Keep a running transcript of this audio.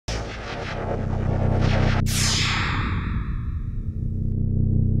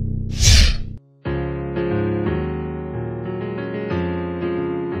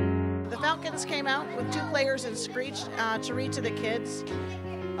students came out with 2 players and Screech to read to the kids.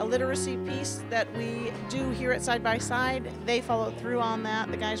 A literacy piece that we do here at Side by Side. They followed through on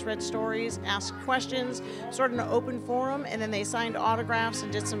that. The guys read stories, asked questions, sort of an open forum, and then they signed autographs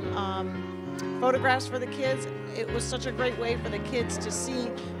and did some photographs for the kids. It was such a great way for the kids to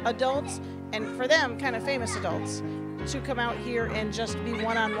see adults, and for them, kind of famous adults, to come out here and just be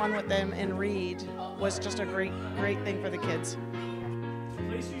one-on-one with them and read was just a great thing for the kids. The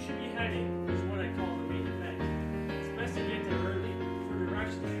place you should be heading is what I call the main event. It's best to get there early for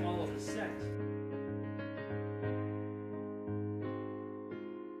directions to follow the set.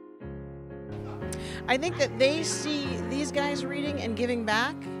 I think that they see these guys reading and giving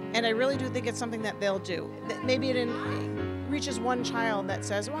back, and I really do think it's something that they'll do. Maybe it reaches one child that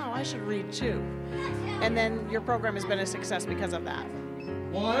says, wow, I should read too. And then your program has been a success because of that.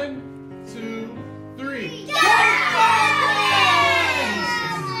 1, 2,